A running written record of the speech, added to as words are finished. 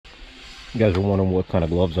You guys are wondering what kind of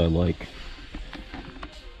gloves I like.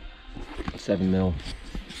 7 mil.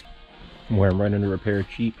 I'm wearing right under a pair of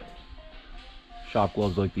cheap shop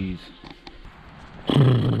gloves like these.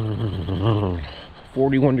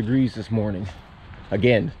 41 degrees this morning.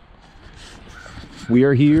 Again, we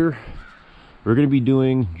are here. We're going to be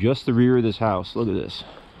doing just the rear of this house. Look at this.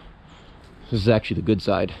 This is actually the good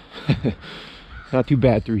side. Not too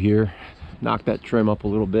bad through here. Knock that trim up a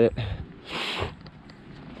little bit.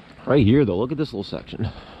 Right here though, look at this little section.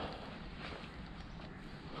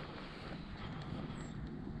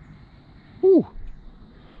 Woo.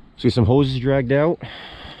 See some hoses dragged out.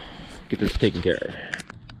 Get this taken care of.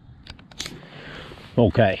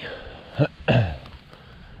 Okay.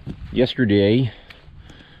 Yesterday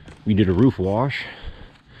we did a roof wash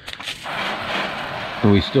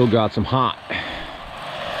and we still got some hot.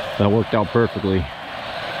 That worked out perfectly.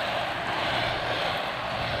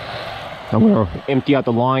 I'm going to empty out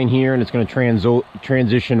the line here, and it's going to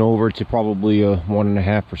transition over to probably a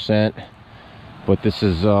 1.5%. But this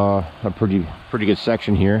is a pretty good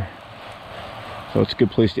section here, so it's a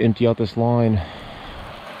good place to empty out this line.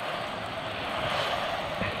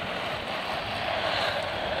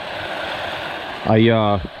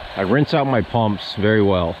 I rinse out my pumps very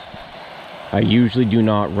well. I usually do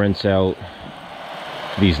not rinse out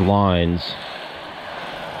these lines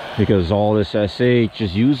because all this SH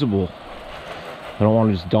is usable. I don't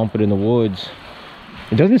want to just dump it in the woods.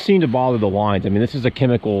 It doesn't seem to bother the lines. I mean, this is a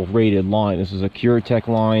chemical rated line. This is a Curetech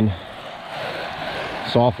line,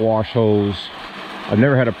 soft wash hose. I've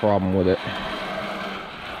never had a problem with it.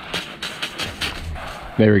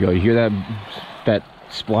 There we go. You hear that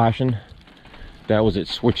splashing? That was it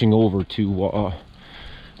switching over to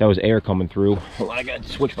that was air coming through. Hold on, I gotta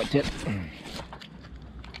switch my tip.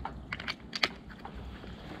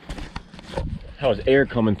 That was air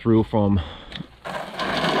coming through from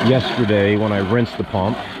yesterday when I rinsed the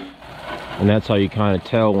pump, and that's how you kind of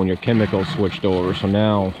tell when your chemical switched over. So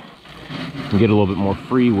now you can get a little bit more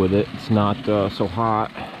free with it. It's not so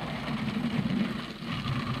hot.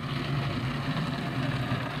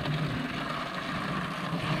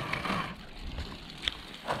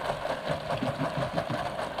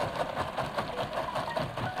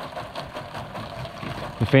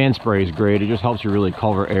 The fan spray is great. It just helps you really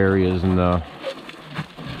cover areas, and the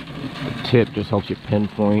tip just helps you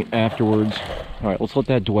pinpoint afterwards. All right, let's let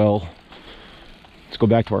that dwell. Let's go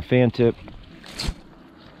back to our fan tip.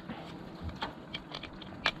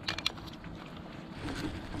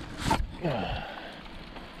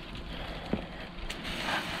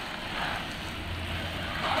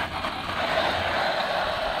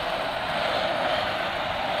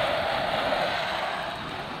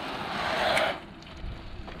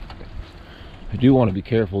 I do want to be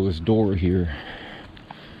careful of this door here.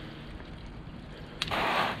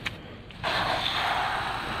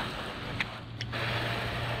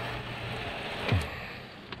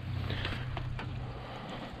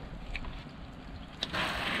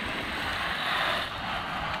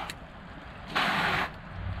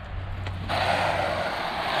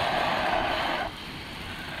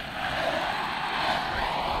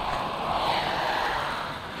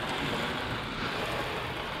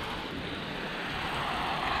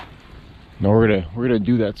 Now we're gonna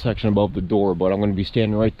do that section above the door, but I'm gonna be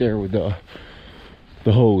standing right there with the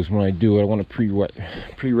hose when I do it. I want to pre-wet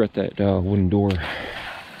that wooden door.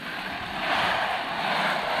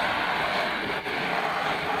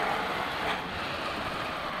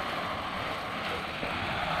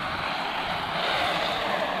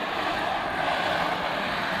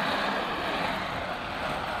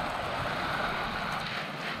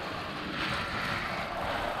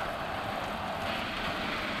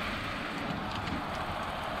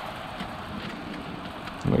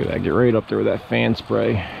 Look at that, get right up there with that fan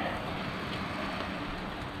spray.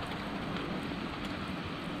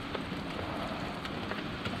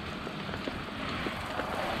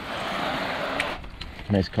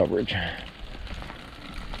 Nice coverage.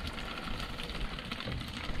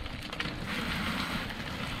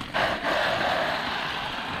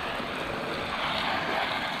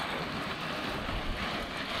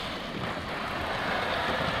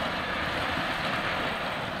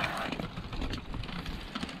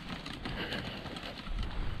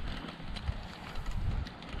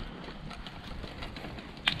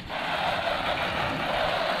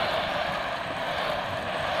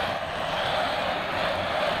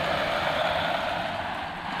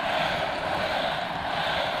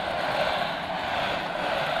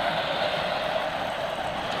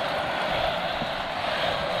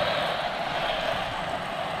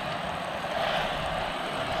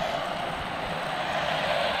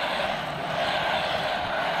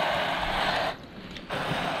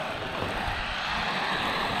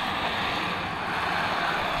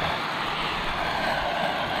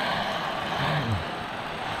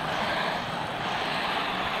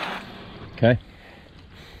 Okay.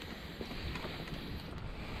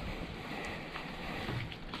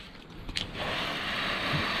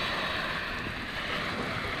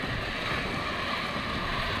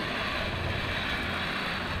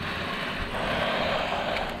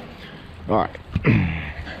 All right.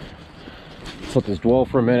 Let this dwell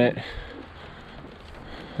for a minute.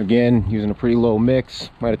 Again, using a pretty low mix.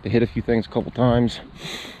 Might have to hit a few things a couple times.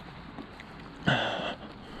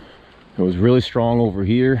 It was really strong over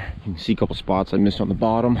here. You can see a couple spots I missed on the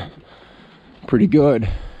bottom. Pretty good.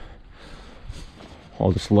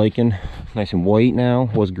 All this lichen, nice and white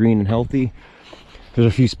now. Was green and healthy. There's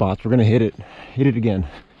a few spots. We're gonna hit it again.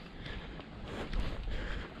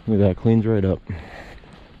 Look at that, cleans right up.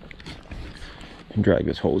 And drag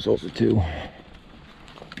this hose over too.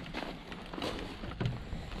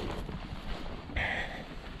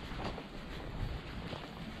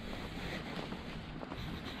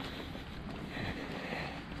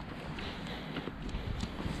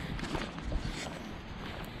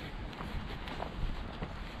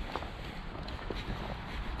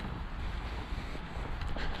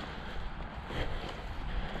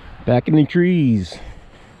 Back in the trees,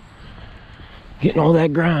 getting all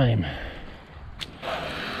that grime.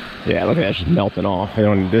 Yeah, look at that, it's just melting off.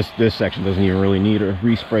 This section doesn't even really need a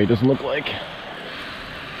respray. Doesn't look like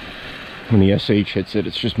when the SH hits it,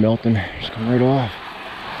 it's just melting, just come right off.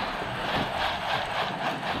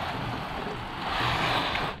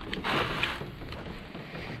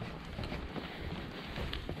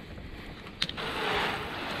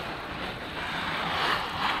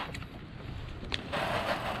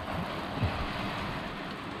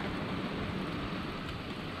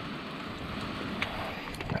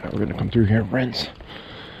 We're gonna come through here and rinse.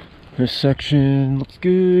 This section looks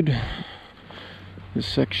good. This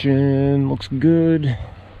section looks good.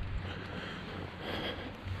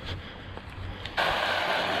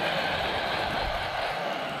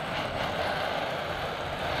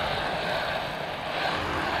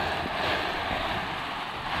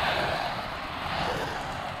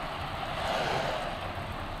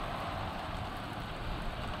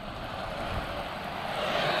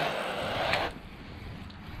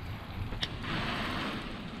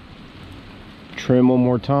 Trim one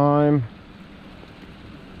more time.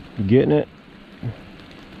 Getting it.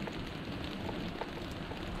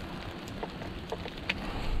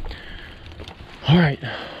 All right.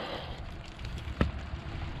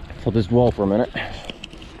 Let this dwell for a minute.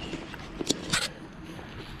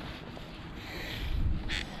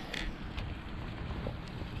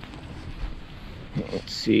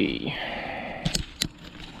 Let's see.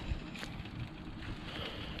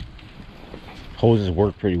 Hoses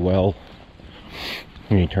work pretty well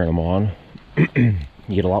when you turn them on. You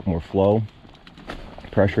get a lot more flow,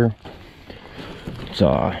 pressure. It's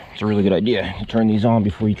a really good idea. You turn these on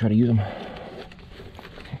before you try to use them.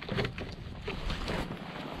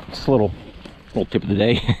 It's a little tip of the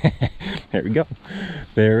day. There we go.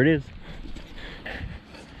 There it is.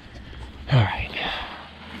 All right.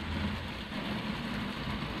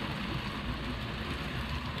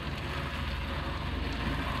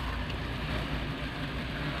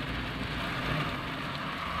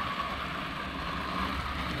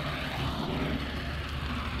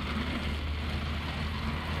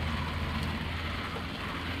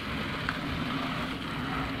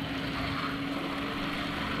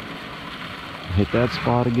 Hit that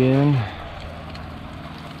spot again.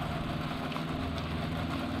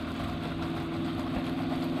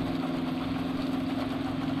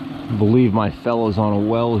 I believe my fellow's on a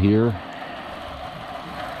well here.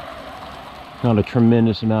 Not a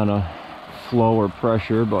tremendous amount of flow or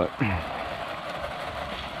pressure, but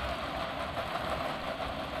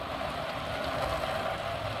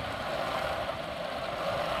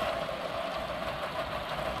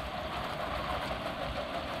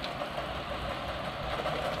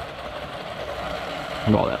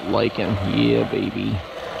all that lichen, yeah, baby.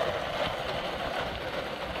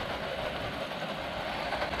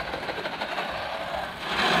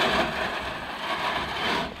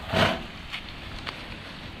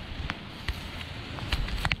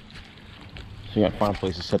 So you gotta find a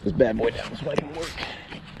place to set this bad boy down so I can work.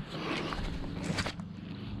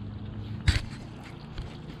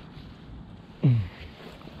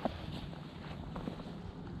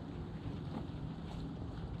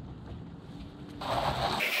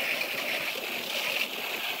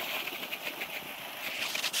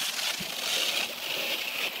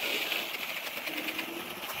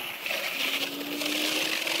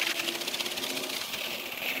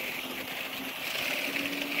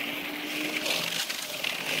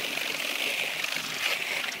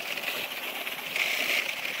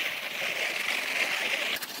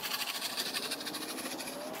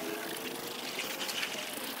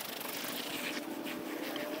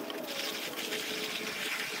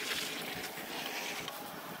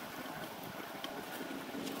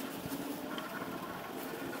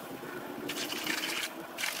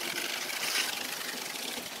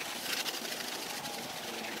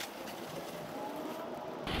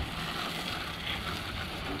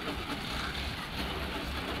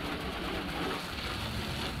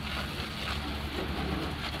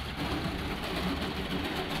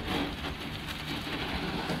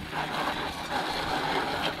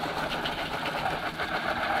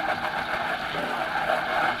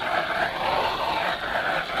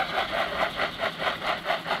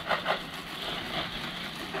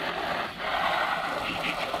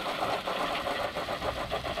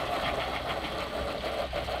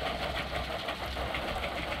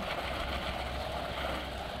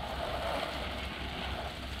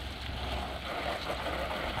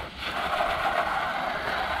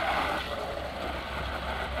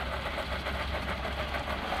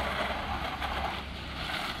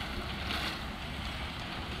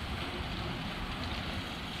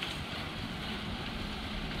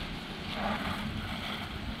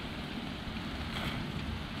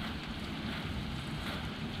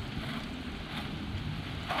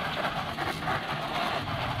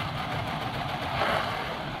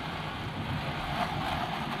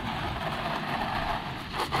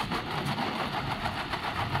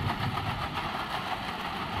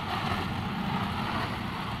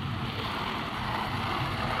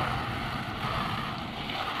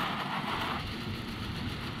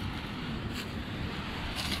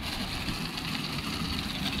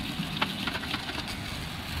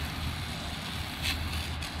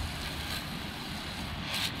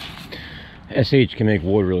 SH can make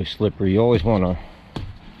wood really slippery. You always want to,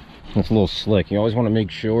 it's a little slick. You always want to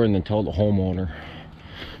make sure and then tell the homeowner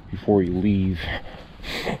before you leave.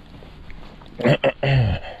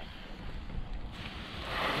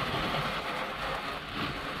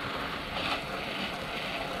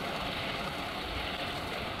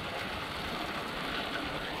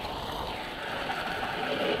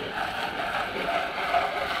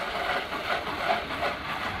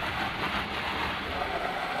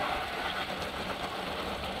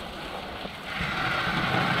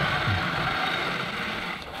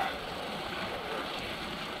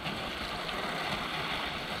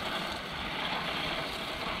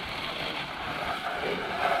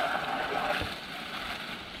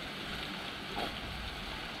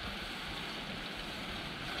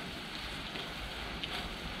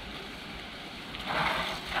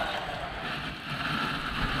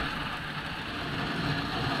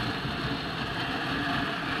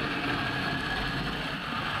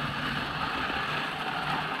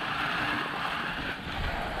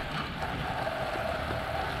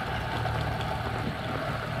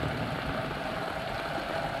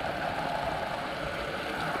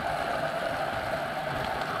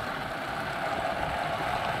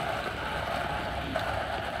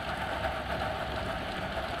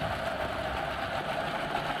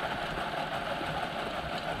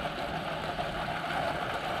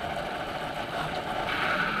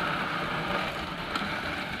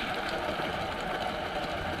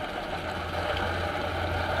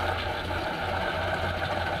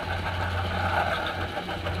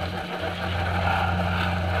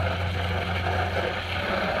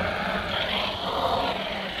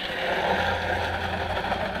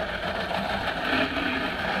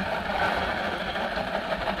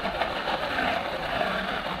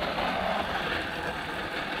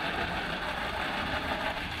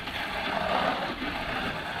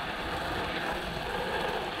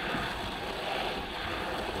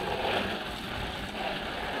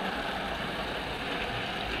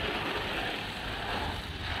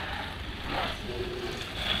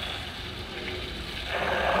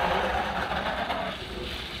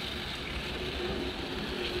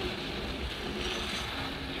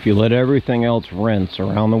 If you let everything else rinse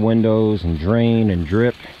around the windows and drain and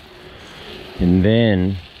drip, and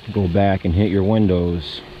then go back and hit your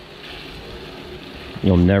windows,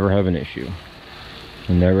 you'll never have an issue.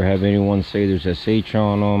 You'll never have anyone say there's SH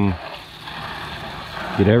on them.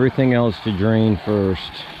 Get everything else to drain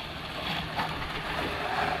first.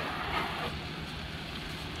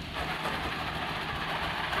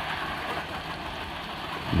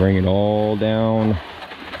 Bring it all down.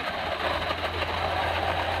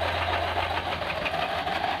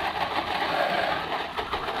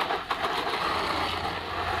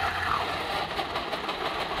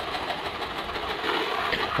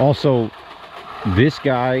 Also, this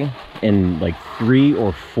guy and like 3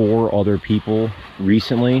 or 4 other people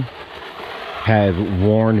recently have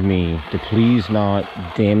warned me to please not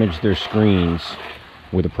damage their screens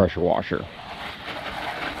with a pressure washer.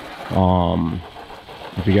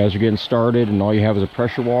 If you guys are getting started and all you have is a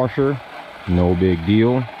pressure washer, no big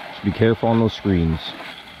deal. Just be careful on those screens.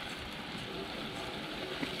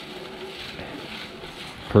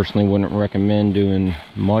 Personally wouldn't recommend doing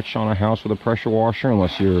much on a house with a pressure washer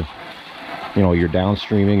unless you're, you know, you're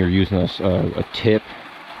downstreaming or using a tip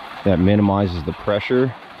that minimizes the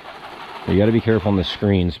pressure. But you got to be careful on the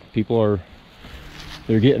screens. They're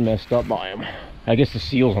getting messed up by them. I guess the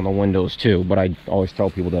seals on the windows too, but I always tell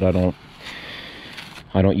people that I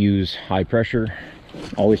don't use high pressure.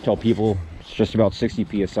 Always tell people it's just about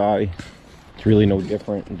 60 psi. It's really no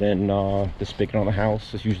different than the spigot on the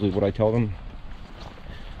house. That's usually what I tell them.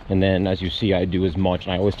 And then, as you see, I do as much,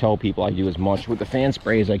 and I always tell people I do as much with the fan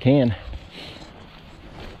spray as I can.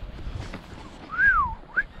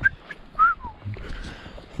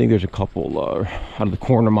 I think there's a couple out of the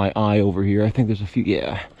corner of my eye over here. I think there's a few.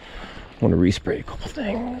 Yeah, I want to respray a couple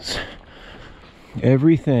things.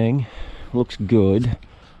 Everything looks good.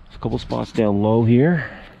 There's a couple spots down low here.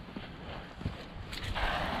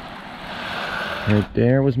 Right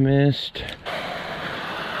there was missed.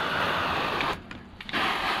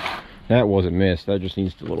 That wasn't missed. That just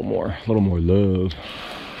needs a little more love.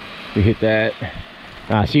 We hit that.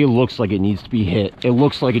 See, it looks like it needs to be hit. It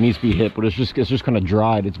looks like it needs to be hit, but it's just kind of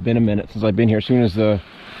dried. It's been a minute since I've been here. As soon as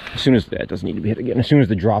that doesn't need to be hit again. As soon as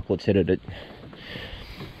the droplets hit it, it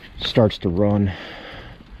starts to run.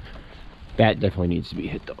 That definitely needs to be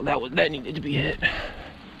hit though. That needed to be hit.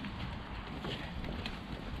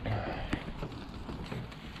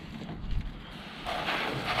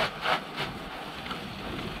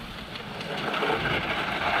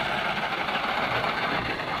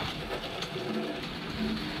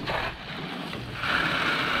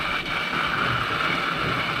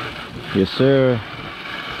 Yes, sir.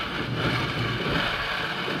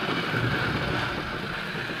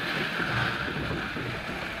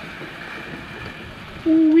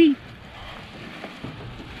 Ooh-wee.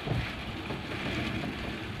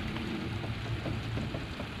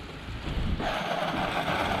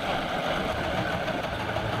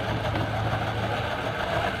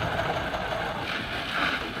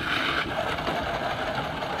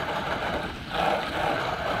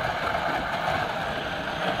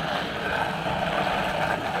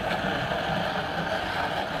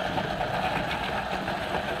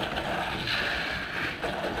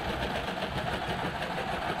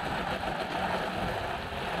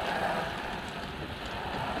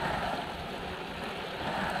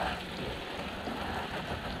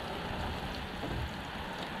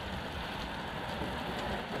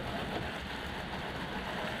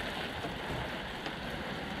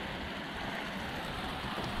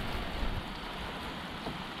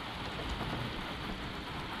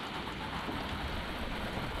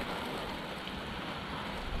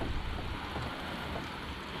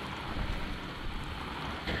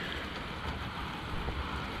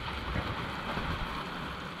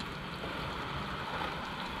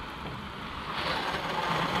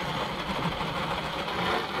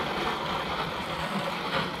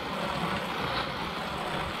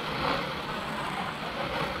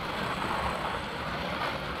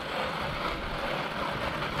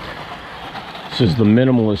 This is the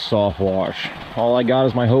minimalist soft wash. All I got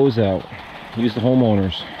is my hose out. Use the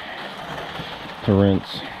homeowners to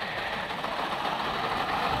rinse.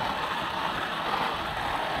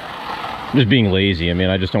 I'm just being lazy. I mean,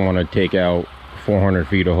 I just don't want to take out 400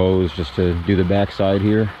 feet of hose just to do the backside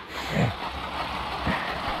here.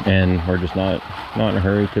 And we're just not in a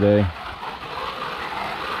hurry today.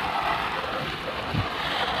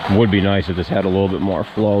 It would be nice if this had a little bit more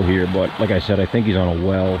flow here, but like I said, I think he's on a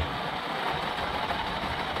well.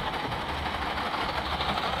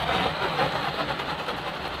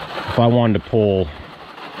 If I wanted to pull,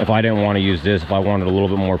 if I didn't want to use this, if I wanted a little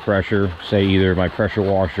bit more pressure, say either my pressure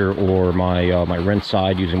washer or my my rinse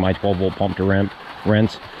side using my 12-volt pump to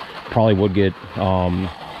rinse, probably would get a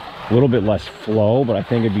little bit less flow, but I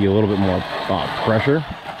think it'd be a little bit more pressure.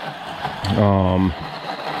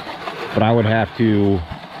 But I would have to,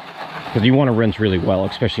 because you want to rinse really well,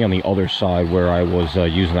 especially on the other side where I was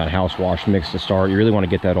using that house wash mix to start. You really want to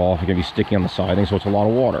get that off. You're going to be sticky on the siding, so it's a lot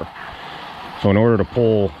of water. So in order to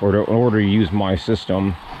pull, or in order to use my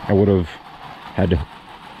system, I would have had to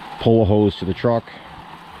pull a hose to the truck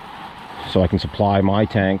so I can supply my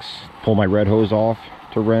tanks, pull my red hose off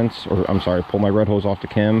to rinse, or I'm sorry, pull my red hose off to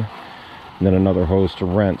Kim, and then another hose to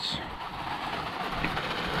rinse.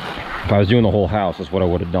 If I was doing the whole house, that's what I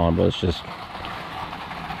would have done, but it's just,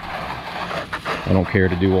 I don't care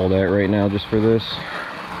to do all that right now just for this.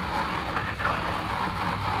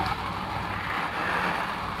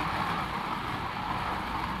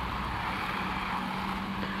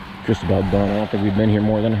 Just about done. I don't think we've been here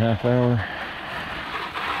more than a half hour.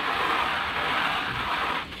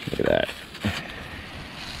 Look at that.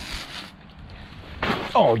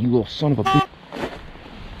 Oh, you little son of a bitch.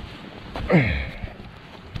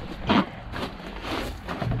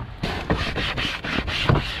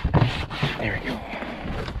 There we go.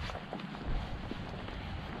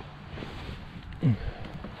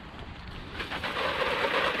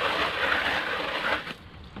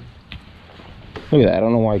 Look at that. I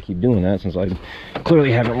don't know why I keep doing that, since I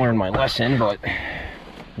clearly haven't learned my lesson, but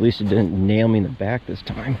at least it didn't nail me in the back this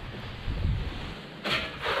time.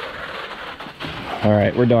 All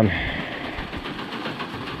right, we're done.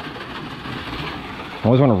 I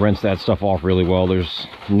always want to rinse that stuff off really well. There's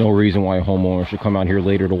no reason why a homeowner should come out here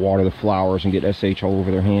later to water the flowers and get SH all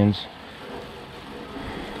over their hands.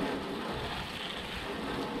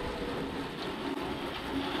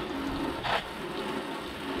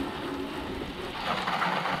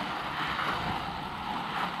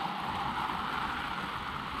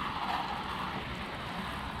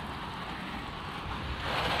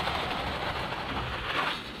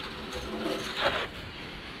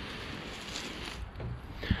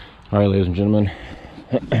 All right, ladies and gentlemen,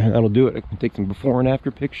 that'll do it. I can take some before and after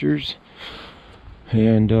pictures,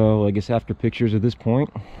 and I guess after pictures at this point,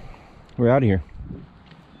 we're out of here.